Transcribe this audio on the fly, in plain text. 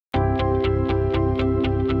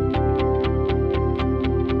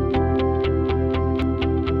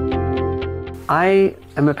I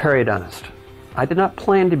am a periodontist. I did not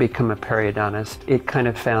plan to become a periodontist. It kind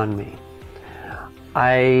of found me.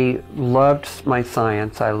 I loved my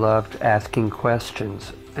science. I loved asking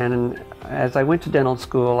questions. And as I went to dental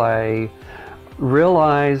school, I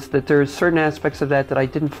realized that there's certain aspects of that I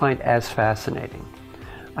didn't find as fascinating.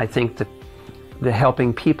 I think that the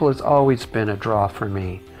helping people has always been a draw for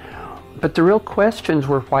me. But the real questions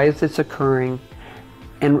were, why is this occurring?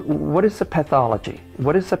 And what is the pathology?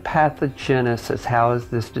 What is the pathogenesis? How is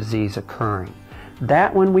this disease occurring?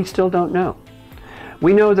 That one we still don't know.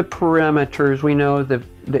 We know the perimeters, we know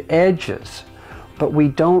the edges, but we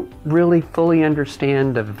don't really fully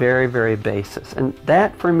understand the very, very basis. And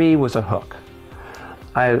that for me was a hook.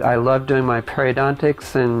 I loved doing my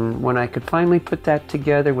periodontics, and when I could finally put that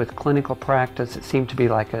together with clinical practice, it seemed to be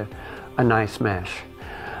like a nice mesh.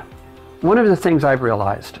 One of the things I've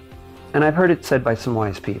realized, and I've heard it said by some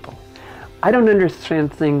wise people, I don't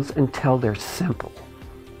understand things until they're simple.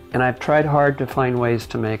 And I've tried hard to find ways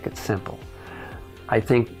to make it simple. I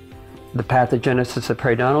think the pathogenesis of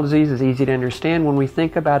periodontal disease is easy to understand when we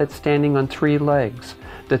think about it standing on 3 legs,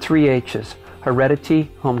 the 3 H's,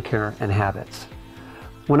 heredity, home care, and habits.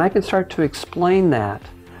 When I can start to explain that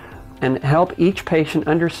and help each patient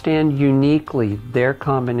understand uniquely their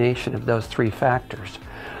combination of those 3 factors,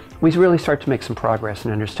 we really start to make some progress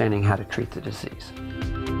in understanding how to treat the disease.